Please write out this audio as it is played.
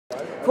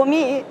For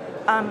me,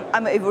 I'm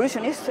an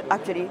evolutionist,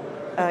 actually.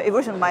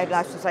 Evolution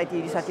Wildlife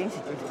Society Research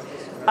Institute.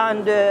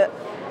 And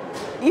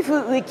if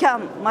we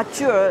can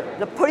mature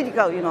the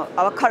political,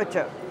 our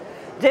culture,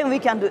 then we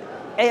can do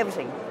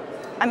everything.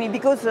 I mean,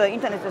 because the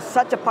internet is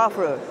such a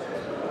powerful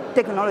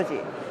technology.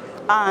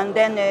 And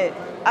then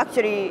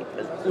actually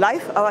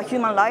life, our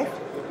human life,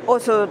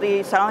 also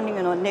the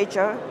surrounding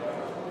nature,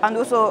 and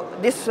also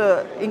this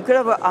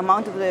incredible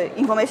amount of the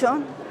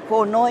information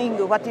for knowing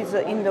what is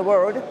in the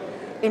world,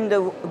 in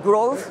the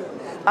growth,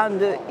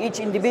 and each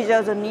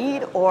individual's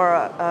need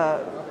or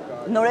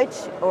knowledge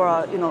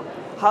or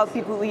how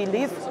people will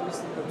live.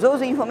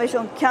 Those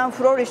information can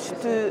flourish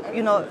to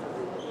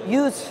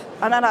use,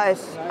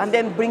 analyze, and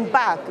then bring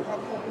back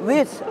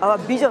with our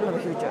vision of the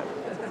future.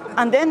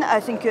 And then I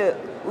think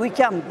we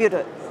can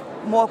build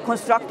more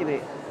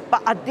constructively.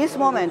 But at this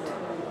moment,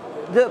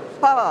 the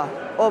power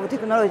of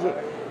technology,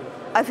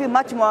 I feel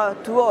much more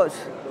towards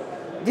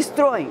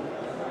destroying,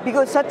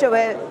 because such a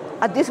way,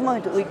 at this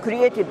moment, we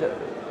created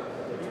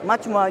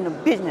much more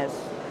business.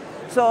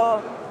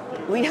 So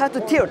we have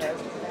to tilt.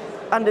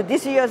 And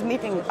this year's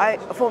meeting,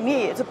 for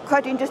me, it's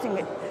quite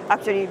interesting,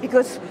 actually,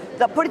 because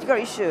the political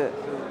issue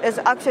is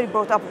actually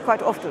brought up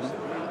quite often.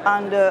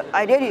 And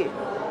I really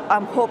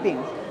am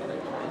hoping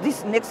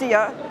this next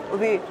year will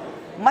be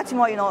much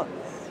more,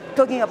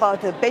 talking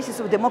about the basis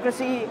of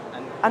democracy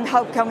and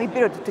how can we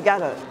build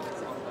together.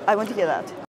 I want to hear that.